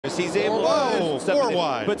He's able to four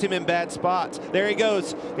wide. Puts him in bad spots. There he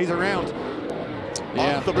goes. He's around.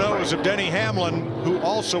 Yeah. Off the nose of Denny Hamlin, who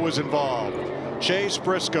also was involved. Chase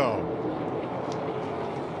Briscoe.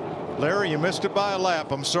 Larry, you missed it by a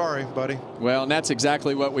lap. I'm sorry, buddy. Well, and that's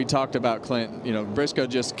exactly what we talked about, Clint. You know, Briscoe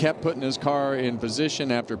just kept putting his car in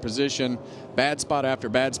position after position, bad spot after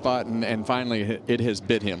bad spot, and finally it has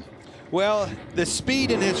bit him. Well, the speed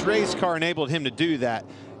in his race car enabled him to do that.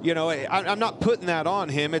 You know, I'm not putting that on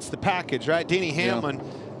him. It's the package, right? Denny Hamlin,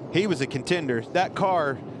 he was a contender. That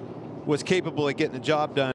car was capable of getting the job done.